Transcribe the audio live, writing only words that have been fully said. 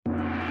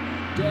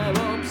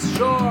DevOps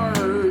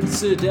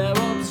Shorts,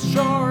 DevOps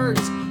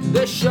Shorts,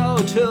 the show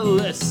to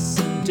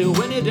listen to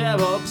when your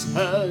DevOps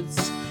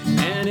hurts.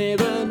 And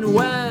even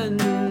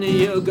when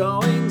you're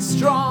going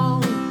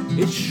strong,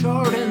 it's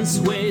short and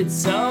sweet,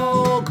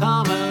 so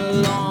come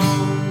along.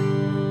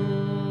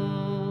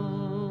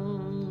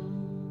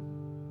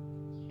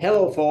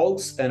 Hello,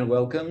 folks, and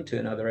welcome to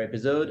another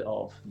episode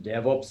of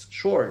DevOps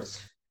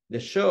Shorts, the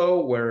show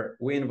where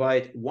we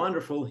invite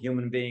wonderful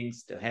human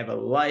beings to have a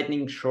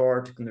lightning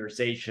short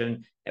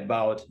conversation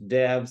about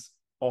devs,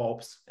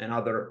 ops, and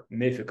other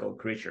mythical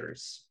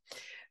creatures.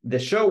 The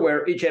show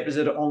where each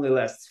episode only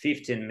lasts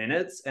 15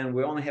 minutes and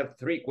we only have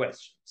 3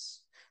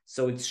 questions.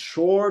 So it's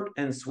short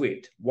and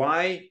sweet.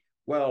 Why?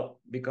 Well,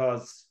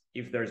 because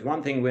if there's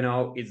one thing we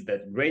know, it's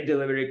that great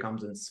delivery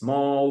comes in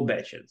small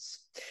batches.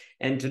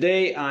 And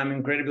today I'm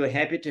incredibly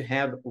happy to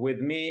have with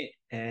me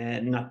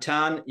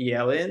Natan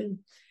Yelin,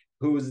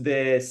 who's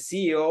the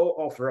CEO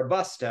of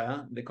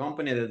Robusta, the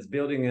company that's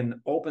building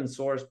an open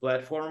source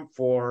platform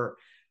for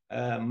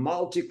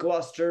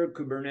multi-cluster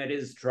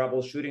Kubernetes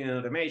troubleshooting and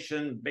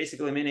automation,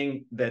 basically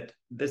meaning that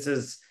this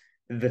is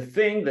the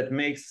thing that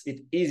makes it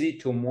easy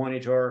to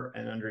monitor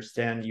and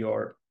understand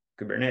your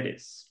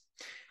Kubernetes,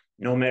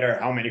 no matter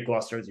how many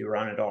clusters you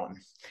run it on.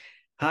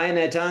 Hi,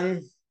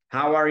 Natan.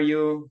 How are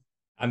you?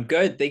 I'm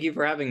good. Thank you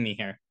for having me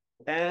here.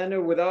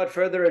 And without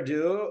further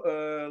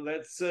ado,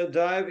 let's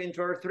dive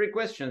into our 3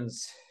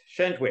 questions,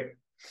 shan't we?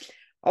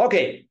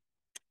 Okay,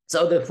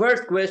 so the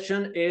first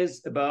question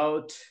is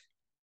about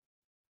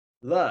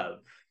love.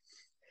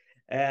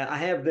 I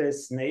have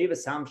this naive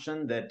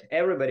assumption that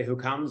everybody who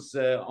comes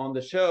on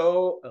the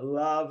show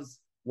loves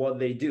what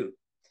they do.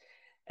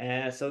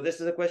 So this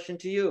is a question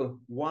to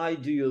you. Why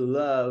do you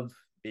love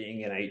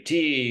being in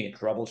IT,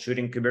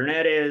 troubleshooting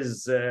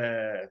Kubernetes,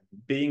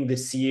 being the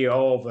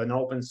CEO of an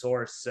open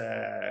source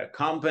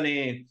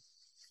company?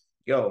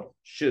 Go,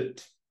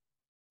 shoot.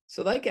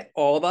 So like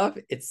all that,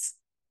 it's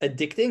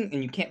addicting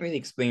and you can't really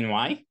explain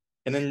why.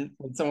 And then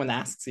when someone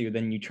asks you,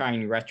 then you try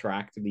and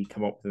retroactively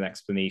come up with an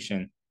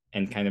explanation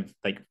and kind of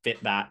like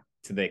fit that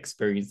to the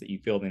experience that you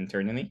feel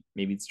internally.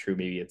 Maybe it's true,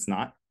 maybe it's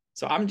not.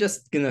 So I'm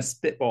just gonna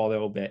spitball a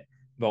little bit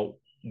about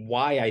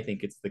why I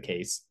think it's the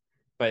case.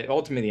 But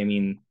ultimately, I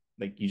mean,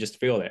 like you just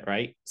feel it,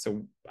 right?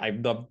 So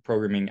I've loved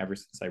programming ever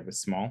since I was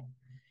small.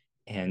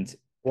 And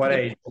What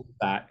age?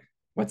 that,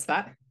 what's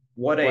that?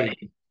 What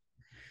age?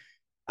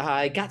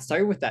 I got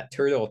started with that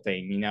turtle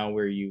thing,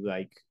 where you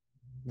like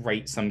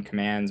write some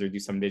commands or do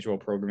some visual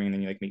programming, and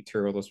then you like make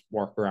turtles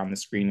walk around the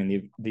screen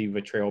and leave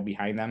a trail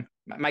behind them.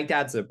 My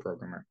dad's a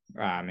programmer,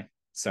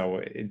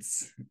 so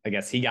I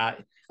guess he got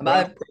a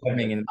lot of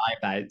programming and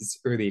that is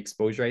early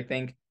exposure, I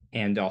think,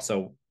 and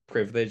also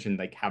privilege and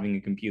like having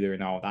a computer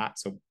and all of that.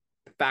 So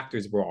the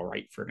factors were all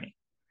right for me,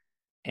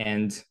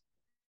 and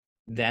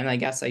then I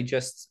guess I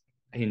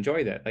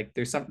enjoyed it. Like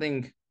there's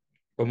something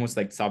almost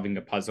like solving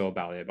a puzzle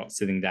about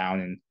sitting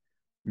down and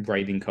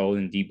writing code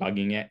and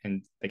debugging it.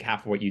 And like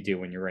half of what you do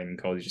when you're writing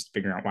code is just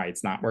figuring out why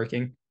it's not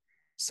working.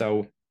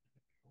 So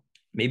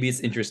maybe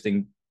it's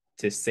interesting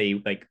to say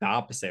like the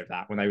opposite of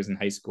that. When I was in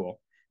high school,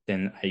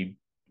 then I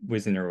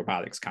was in a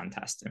robotics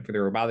contest. And for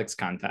the robotics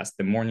contest,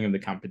 the morning of the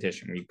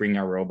competition, we bring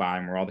our robot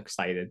and we're all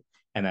excited,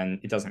 and then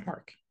it doesn't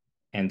work.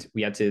 And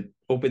we had to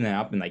open it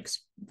up and like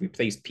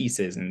replace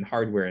pieces and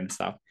hardware and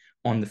stuff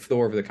on the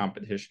floor of the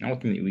competition.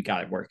 Ultimately, we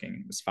got it working.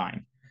 It was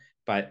fine.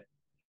 But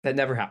that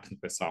never happens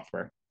with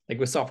software. Like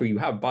with software, you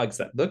have bugs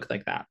that look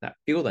like that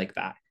feel like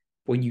that.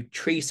 When you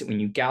trace it, when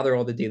you gather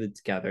all the data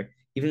together,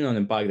 even on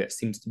a bug that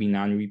seems to be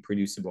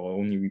non-reproducible,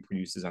 only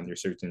reproduces under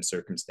certain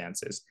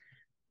circumstances,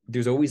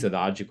 there's always a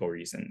logical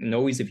reason. And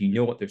always, if you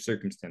know what their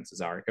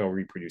circumstances are, it'll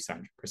reproduce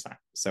 100%.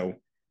 So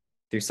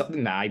there's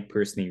something that I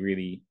personally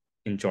really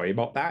enjoy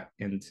about that.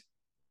 And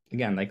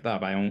again, like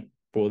love, I don't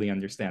fully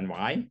understand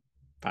why,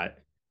 but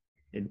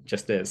it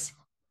just is.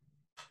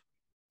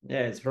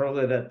 Yeah, it's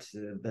probably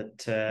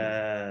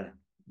that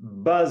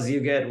buzz you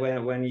get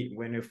when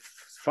you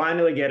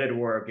finally get it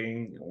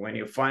working, when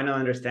you finally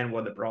understand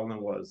what the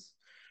problem was,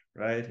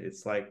 right?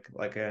 It's like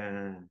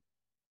a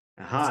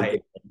high.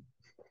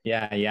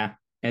 Yeah.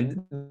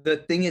 And the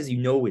thing is,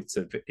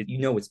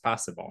 it's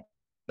possible.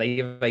 Like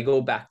if I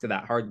go back to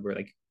that hardware,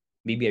 like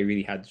maybe I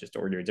really had to just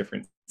order a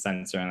different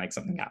sensor and like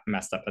something got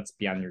messed up that's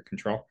beyond your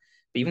control.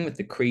 But even with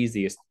the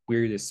craziest,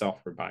 weirdest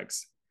software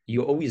bugs,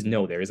 you always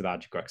know there is a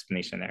logical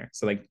explanation there.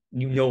 So like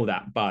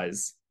that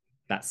buzz,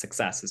 that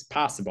success is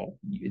possible.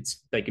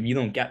 It's like if you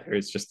don't get there,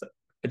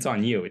 it's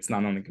on you. It's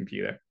not on the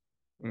computer.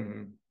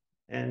 Mm-hmm.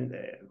 And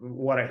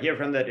what I hear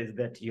from that is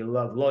that you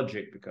love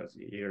logic because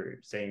you're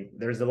saying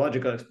there's a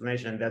logical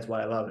explanation, and that's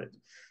why I love it.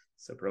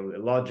 So probably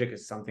logic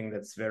is something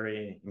that's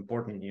very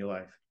important in your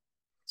life.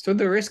 So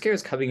the risk here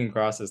is coming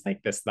across as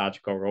like this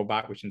logical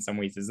robot, which in some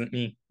ways isn't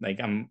me. Like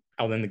I'm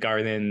out in the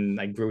garden,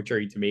 like grow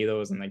cherry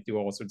tomatoes and like do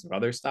all sorts of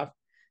other stuff.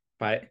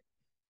 But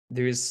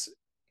there's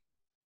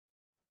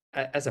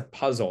as a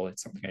puzzle,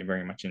 it's something I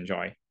very much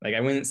enjoy. Like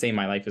I wouldn't say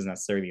my life is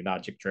necessarily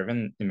logic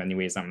driven. In many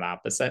ways, I'm the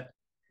opposite.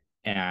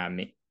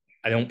 And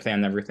I don't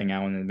plan everything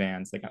out in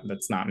advance. Like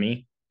that's not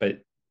me.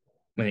 But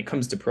when it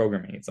comes to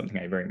programming, it's something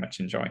I very much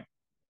enjoy.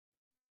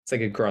 It's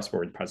like a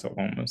crossword puzzle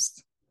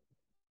almost.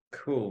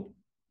 Cool.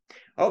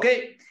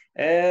 Okay.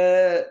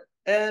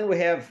 And we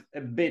have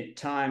a bit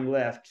time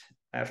left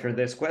after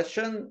this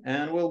question,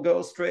 and we'll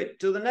go straight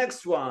to the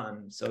next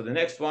one. So the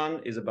next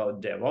one is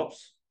about DevOps.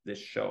 This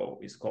show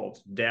is called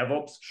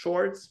DevOps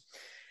Shorts.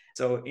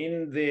 So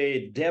in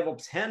the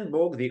DevOps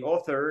handbook, the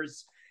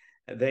authors,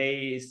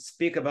 they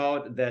speak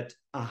about that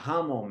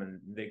aha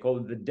moment. They call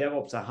it the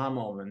DevOps aha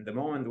moment, the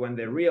moment when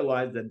they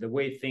realize that the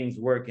way things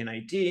work in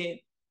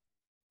IT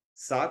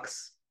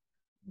sucks,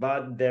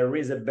 but there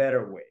is a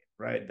better way,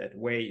 right? That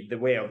way, the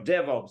way of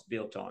DevOps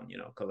built on,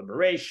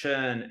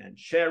 collaboration and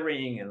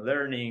sharing and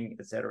learning,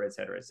 et cetera, et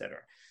cetera, et cetera.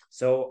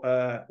 So,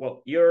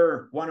 well,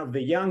 you're one of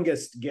the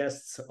youngest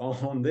guests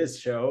on this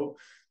show.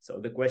 So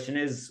the question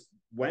is,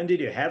 when did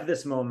you have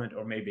this moment?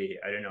 Or maybe,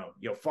 I don't know,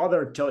 your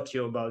father taught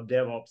you about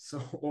DevOps,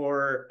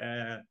 or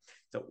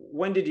so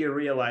when did you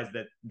realize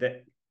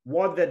that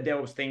what that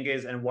DevOps thing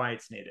is and why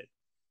it's needed?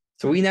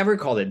 So we never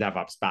called it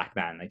DevOps back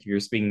then. Like you were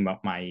speaking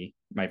about my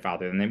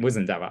father, and it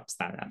wasn't DevOps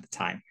then at the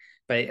time.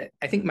 But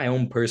I think my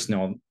own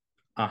personal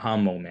aha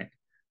moment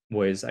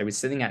was I was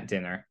sitting at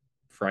dinner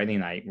Friday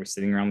night. We're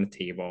sitting around the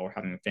table, we're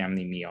having a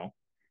family meal,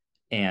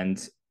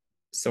 and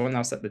someone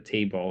else at the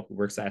table who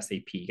works at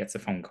SAP gets a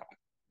phone call.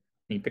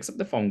 And he picks up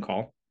the phone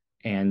call,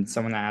 and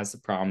someone has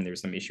a problem.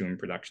 There's some issue in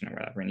production or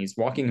whatever, and he's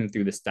walking them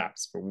through the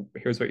steps. For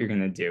here's what you're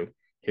going to do.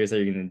 Here's how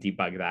you're going to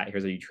debug that.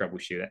 Here's how you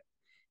troubleshoot it.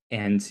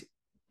 And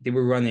they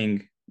were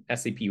running,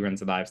 SAP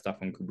runs a lot of stuff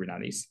on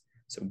Kubernetes.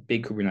 So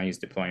big Kubernetes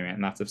deployment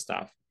and lots of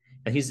stuff.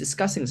 And he's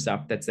discussing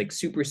stuff that's like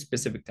super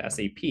specific to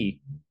SAP,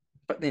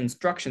 but the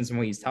instructions and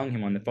what he's telling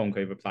him on the phone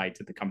could have applied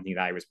to the company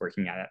that I was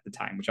working at the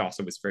time, which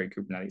also was very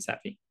Kubernetes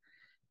heavy.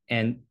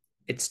 And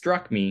it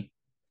struck me,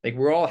 like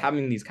we're all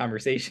having these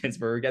conversations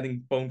where we're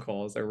getting phone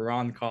calls or we're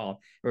on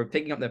call, we're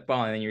picking up the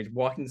phone and you're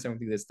walking someone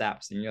through the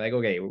steps and you're like,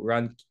 okay,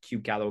 run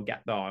kubectl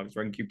get logs,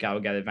 run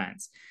kubectl get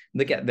events,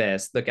 look at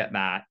this, look at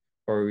that.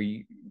 Or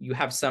you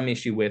have some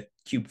issue with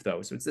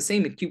kubeflow. So it's the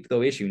same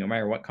kubeflow issue no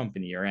matter what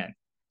company you're in.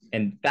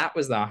 And that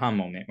was the aha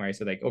moment where I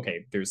said, like,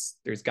 okay, there's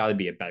got to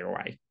be a better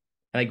way.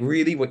 And like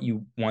really what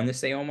you want to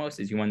say almost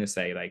is you want to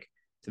say like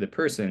to the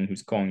person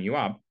who's calling you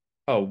up,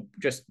 oh,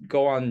 just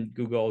go on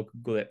Google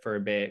it for a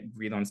bit,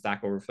 read on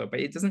Stack Overflow. But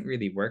it doesn't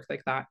really work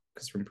like that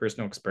because from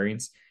personal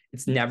experience,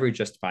 it's never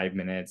just 5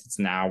 minutes, it's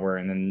an hour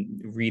and then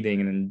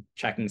reading and then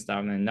checking stuff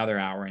and then another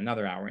hour.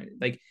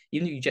 Like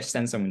even if you just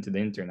send someone to the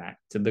internet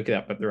to look it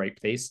up at the right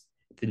place,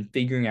 then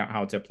figuring out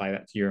how to apply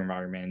that to your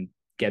environment,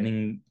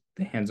 getting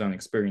the hands-on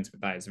experience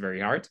with that is very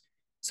hard.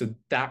 So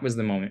that was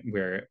the moment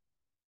where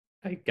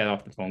I get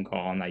off the phone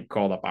call and I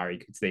called up Ari,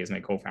 who today is my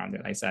co-founder,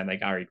 and I said,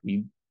 like, Ari,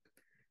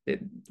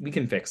 we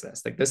can fix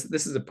this. Like this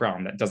is a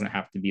problem that doesn't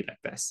have to be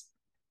like this.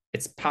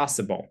 It's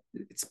possible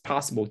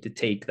to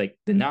take like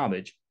the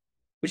knowledge,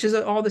 which is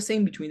all the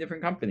same between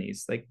different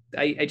companies. Like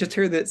I just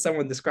heard that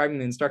someone describing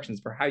the instructions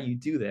for how you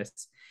do this,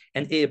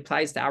 and it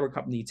applies to our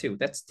company too.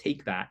 Let's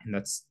take that and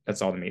let's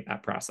automate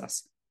that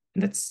process.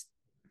 And that's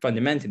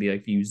fundamentally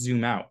like if you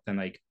zoom out, then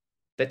like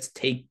let's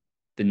take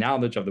the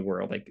knowledge of the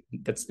world, like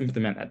let's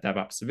implement that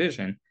DevOps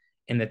vision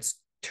and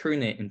let's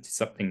turn it into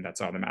something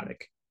that's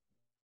automatic.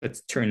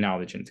 Let's turn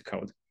knowledge into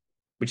code,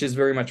 which is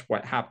very much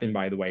what happened,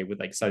 by the way, with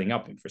like setting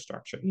up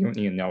infrastructure. You don't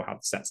need to know how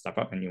to set stuff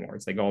up anymore.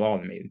 It's like all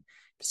automated.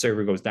 If the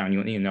server goes down, you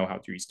don't need to know how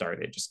to restart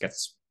it. It just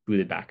gets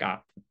booted back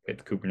up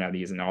with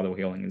Kubernetes and auto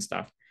healing and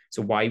stuff.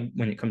 So why,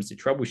 when it comes to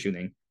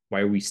troubleshooting, why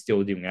are we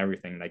still doing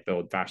everything like the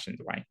old-fashioned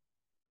way?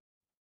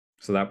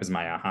 So that was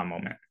my aha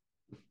moment.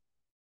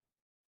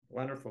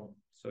 Wonderful.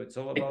 So it's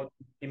all about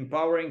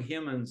empowering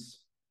humans.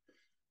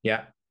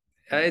 Yeah.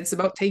 It's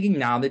about taking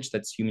knowledge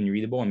that's human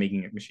readable and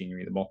making it machine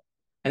readable.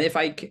 And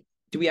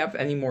do we have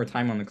any more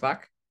time on the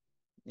clock?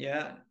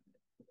 Yeah.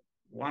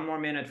 1 more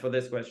minute for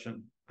this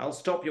question. I'll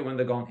stop you when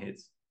the gong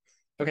hits.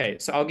 Okay.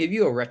 So I'll give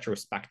you a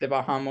retrospective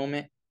aha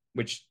moment,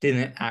 which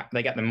didn't act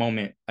like at the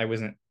moment,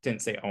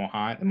 didn't say oh,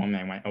 aha. At the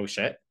moment I went, oh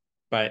shit.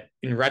 But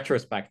in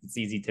retrospect, it's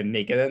easy to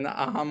make it an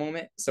aha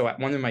moment. So at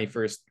one of my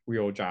first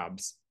real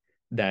jobs,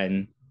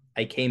 then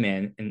I came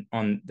in and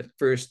on the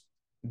first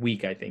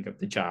week, I think, of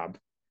the job,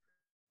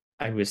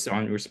 I was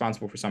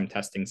responsible for some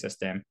testing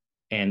system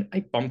and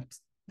I bumped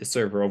the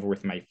server over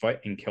with my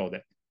foot and killed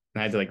it. And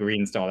I had to like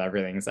reinstall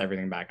everything, set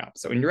everything back up.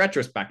 So in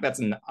retrospect, that's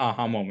an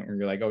aha moment where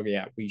you're like, okay,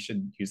 yeah, we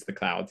should use the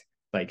cloud.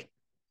 Like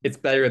it's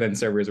better than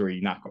servers where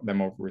you knock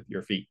them over with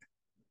your feet.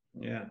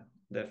 Yeah,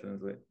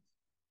 definitely.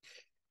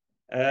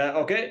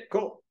 Okay,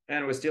 cool.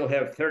 And we still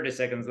have 30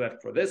 seconds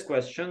left for this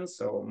question.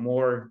 So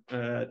more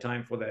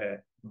time for the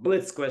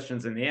blitz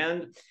questions in the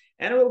end.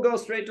 And we'll go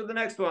straight to the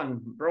next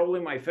one, probably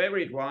my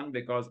favorite one,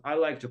 because I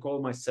like to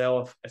call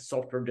myself a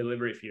software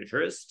delivery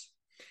futurist.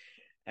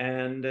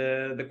 And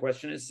the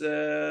question is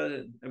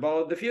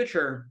about the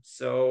future.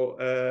 So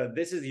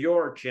this is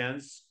your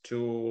chance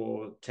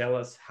to tell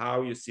us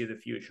how you see the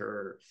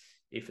future,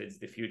 if it's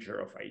the future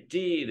of IT,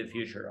 the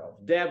future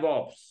of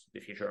DevOps, the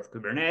future of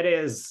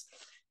Kubernetes,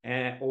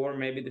 or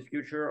maybe the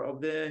future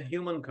of the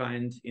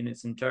humankind in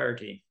its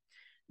entirety.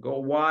 Go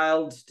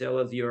wild. Tell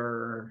us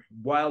your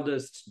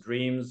wildest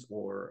dreams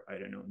or, I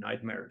don't know,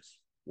 nightmares,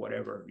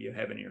 whatever you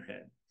have in your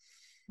head.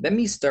 Let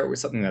me start with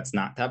something that's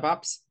not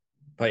DevOps,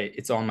 but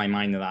it's on my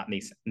mind a lot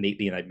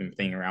lately, and I've been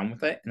playing around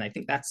with it. And I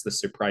think that's the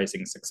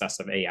surprising success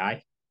of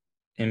AI.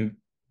 And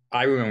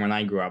I remember when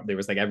I grew up, there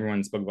was like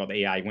everyone spoke about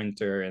the AI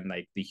winter and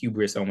like the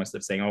hubris almost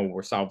of saying, "Oh,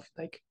 we're solve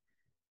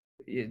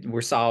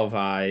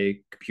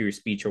computer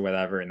speech or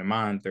whatever in a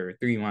month or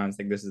 3 months.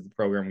 Like this is the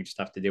program, we just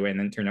have to do it." And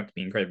then it turned out to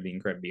be incredibly,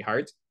 incredibly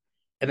hard.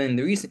 And then in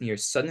the recent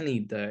years, suddenly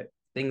the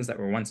things that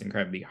were once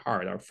incredibly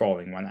hard are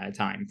falling one at a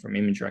time, from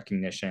image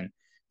recognition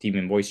to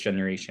even voice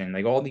generation,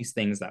 like all these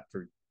things that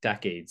for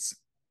decades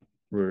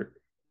were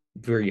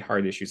very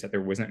hard issues that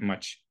there wasn't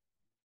much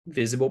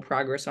visible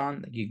progress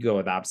on. Like you could go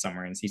a lab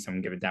somewhere and see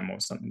someone give a demo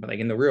of something, but like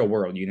in the real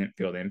world, you didn't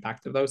feel the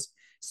impact of those.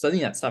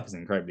 Studying that stuff is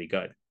incredibly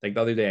good. Like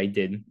the other day, I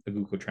did a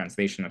Google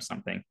translation of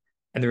something,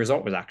 and the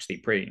result was actually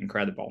pretty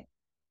incredible.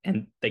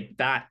 And like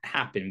that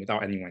happened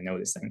without anyone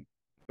noticing.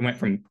 It went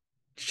from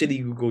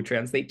shitty Google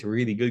Translate to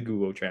really good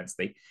Google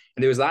Translate.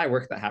 And there was a lot of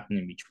work that happened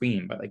in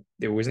between, but like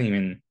there wasn't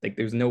even like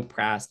there was no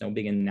press, no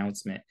big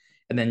announcement.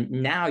 And then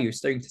now you're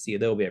starting to see a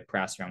little bit of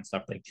press around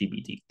stuff like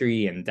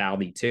GPT-3 and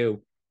DALL-E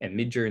 2 and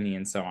Midjourney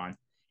and so on.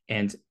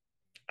 And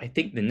I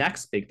think the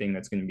next big thing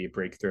that's going to be a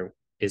breakthrough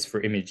is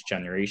for image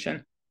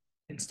generation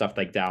and stuff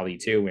like DALL-E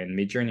 2 and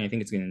Midjourney. I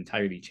think it's going to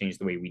entirely change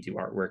the way we do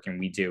artwork and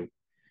we do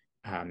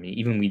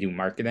even we do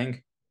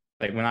marketing.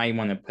 Like when I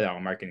want to put out a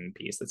marketing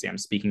piece, let's say I'm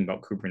speaking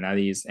about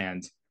Kubernetes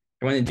and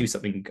I want to do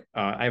something.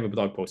 I have a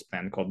blog post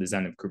plan called the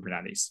Zen of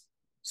Kubernetes.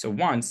 So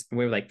once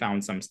we like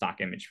found some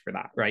stock image for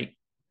that, right?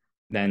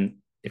 Then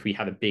if we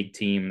had a big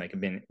team, like a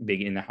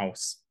big in the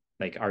house,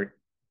 like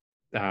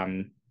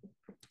um,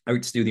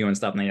 art studio and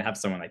stuff, and they'd have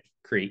someone like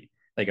create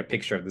like a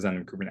picture of the Zen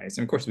of Kubernetes.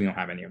 And of course, we don't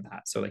have any of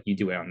that. So like you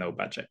do it on no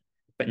budget.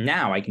 But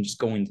now I can just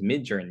go into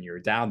Midjourney or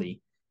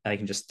DALL-E and I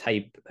can just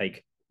type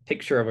like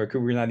picture of a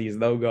Kubernetes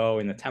logo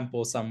in a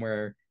temple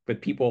somewhere with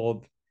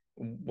people,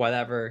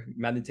 whatever,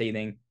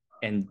 meditating,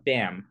 and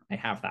bam, I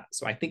have that.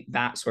 So I think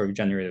that sort of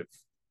generative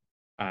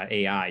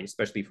AI,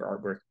 especially for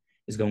artwork,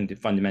 is going to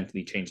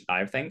fundamentally change the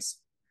eye of things.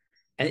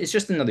 And it's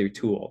just another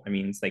tool. I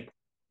mean, it's like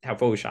how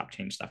Photoshop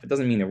changed stuff. It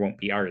doesn't mean there won't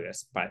be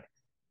artists, but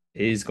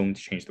it is going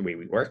to change the way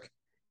we work.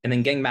 And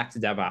then getting back to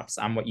DevOps,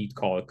 I'm what you'd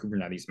call a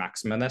Kubernetes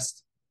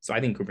maximalist. So I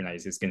think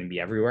Kubernetes is going to be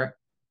everywhere.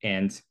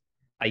 And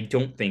I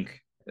don't think,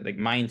 like,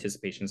 my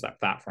anticipation is that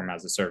platform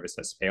as a service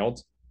has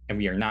failed. And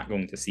we are not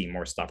going to see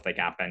more stuff like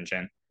App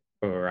Engine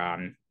or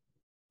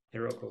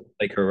Heroku.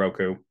 like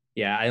Heroku.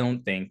 Yeah, I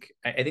don't think,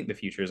 I think the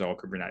future is all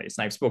Kubernetes.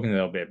 And I've spoken a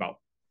little bit about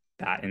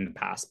that in the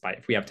past, but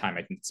if we have time,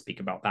 I can speak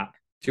about that.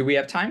 Do we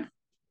have time?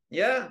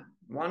 Yeah,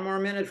 1 more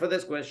minute for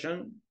this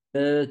question.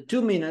 2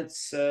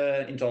 minutes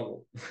in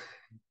total.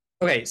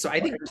 Okay, so I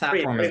think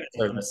platform as a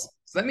service.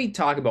 So let me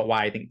talk about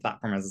why I think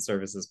platform as a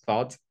service is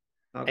flawed.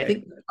 Okay. I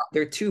think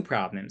there are two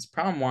problems.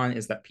 Problem one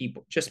is that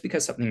people, just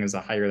because something is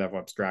a higher level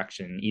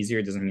abstraction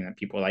easier doesn't mean that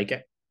people like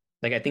it.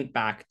 Like I think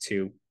back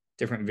to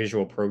different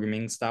visual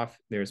programming stuff.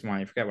 There's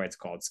one, I forget what it's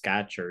called,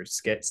 Sketch or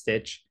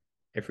Stitch.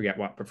 I forget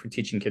what, but for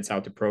teaching kids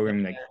how to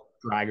program, like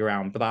drag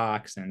around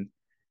blocks and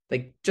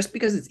like just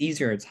because it's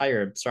easier, it's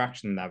higher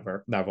abstraction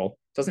level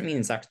doesn't mean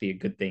it's actually a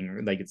good thing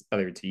or like it's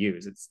better to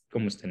use. It's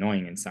almost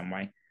annoying in some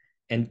way.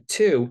 And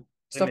two,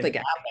 stuff like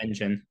App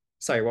Engine.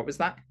 Sorry, what was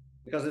that?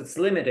 Because it's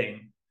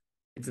limiting.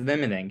 It's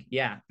limiting.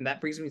 Yeah. And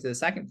that brings me to the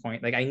second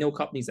point. Like I know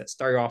companies that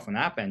start off on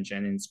App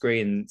Engine and it's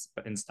great and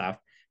stuff,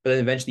 but then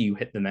eventually you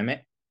hit the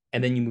limit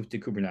and then you move to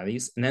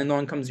Kubernetes. And then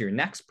on comes your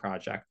next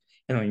project.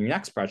 And on your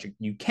next project,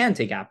 you can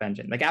take App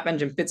Engine. Like App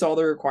Engine fits all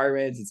the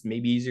requirements. It's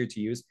maybe easier to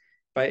use,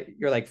 but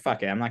you're like,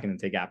 fuck it, I'm not going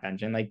to take App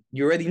Engine. Like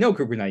you already know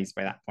Kubernetes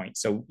by that point.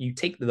 So you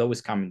take the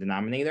lowest common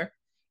denominator.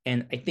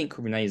 And I think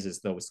Kubernetes is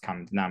the lowest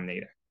common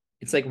denominator.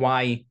 It's like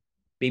why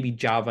maybe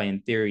Java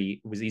in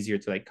theory was easier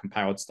to like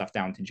compile stuff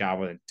down to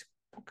Java than to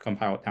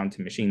compile it down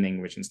to machine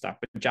language and stuff.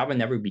 But Java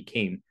never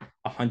became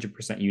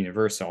 100%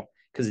 universal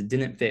because it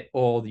didn't fit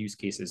all the use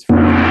cases. You're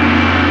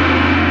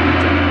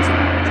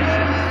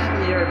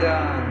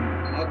done.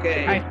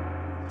 Okay. Hi.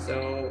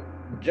 So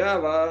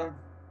Java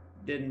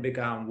didn't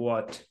become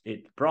what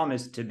it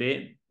promised to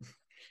be.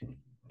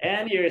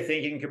 And you're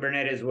thinking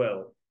Kubernetes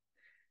will.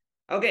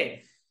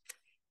 Okay.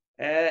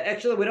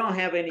 Actually, we don't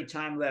have any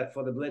time left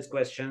for the Blitz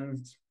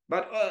questions,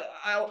 but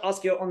I'll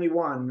ask you only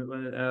one,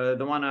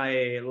 the one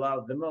I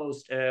love the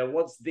most.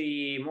 What's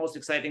the most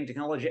exciting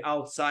technology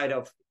outside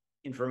of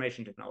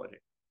information technology?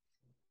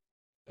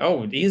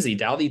 Oh, easy.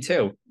 DALL-E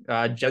 2.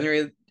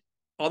 Generate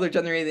other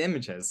generated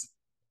images.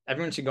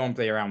 Everyone should go and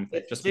play around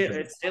with it.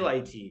 It's still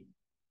IT.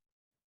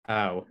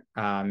 Oh,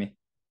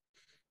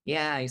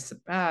 yeah,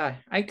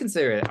 I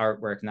consider it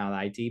artwork, not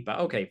IT, but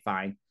okay,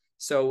 fine.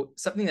 So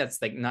something that's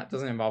like not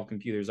doesn't involve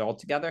computers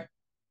altogether.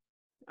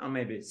 Oh,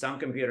 maybe some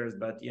computers,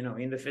 but you know,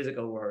 in the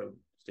physical world,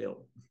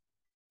 still.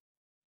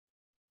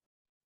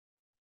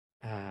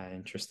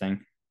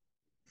 Interesting.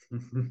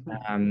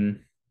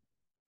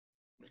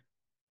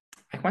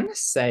 I want to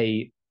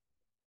say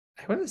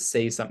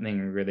something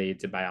related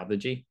to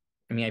biology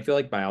I mean, I feel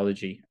like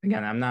biology,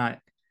 again, I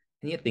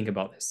need to think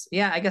about this.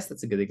 Yeah, I guess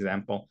that's a good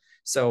example.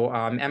 So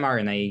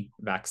mRNA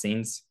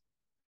vaccines,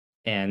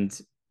 and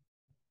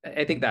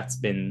I think that's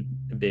been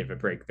a bit of a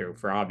breakthrough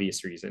for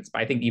obvious reasons.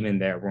 But I think even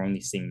there, we're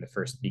only seeing the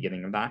first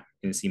beginning of that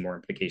and see more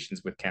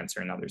implications with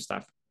cancer and other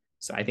stuff.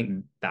 So I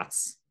think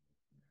that's,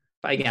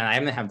 but again, I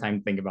haven't had time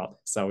to think about this.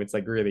 So it's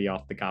like really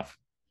off the cuff.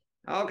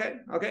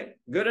 Okay,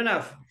 good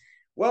enough.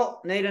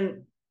 Well,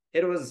 Nathan,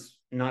 it was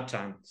not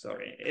time,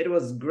 sorry. It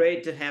was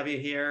great to have you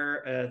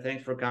here.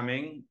 Thanks for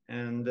coming,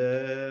 and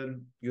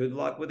good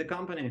luck with the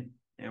company.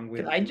 And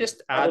with Can I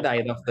just add that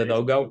I love the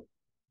logo?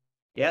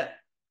 Yeah.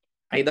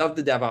 I love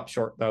the DevOps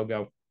short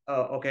logo.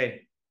 Oh,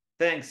 okay.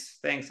 Thanks.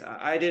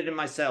 I did it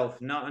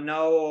myself. No,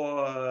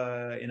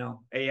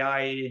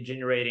 AI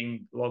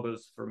generating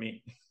logos for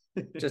me.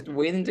 Just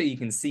wait until you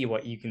can see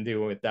what you can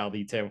do with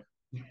DALL-E 2.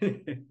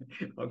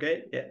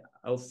 Okay, yeah,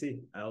 I'll see.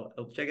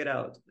 I'll check it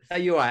out.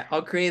 Tell you what,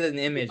 I'll create an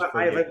image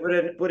for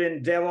you. Put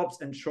in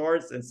DevOps and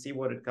shorts and see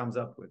what it comes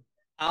up with.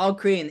 I'll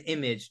create an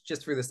image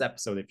just for this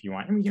episode if you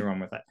want, and we can run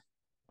with it.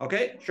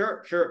 Okay,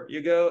 sure.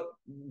 You go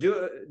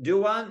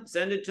do one,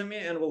 send it to me,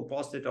 and we'll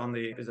post it on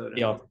the episode.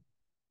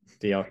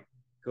 Deal.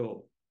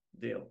 Cool.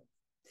 Deal.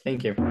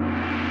 Thank you.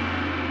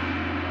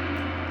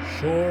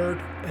 Short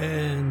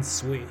and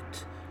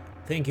sweet.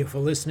 Thank you for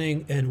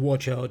listening, and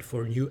watch out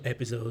for new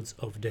episodes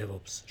of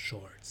DevOps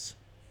Shorts.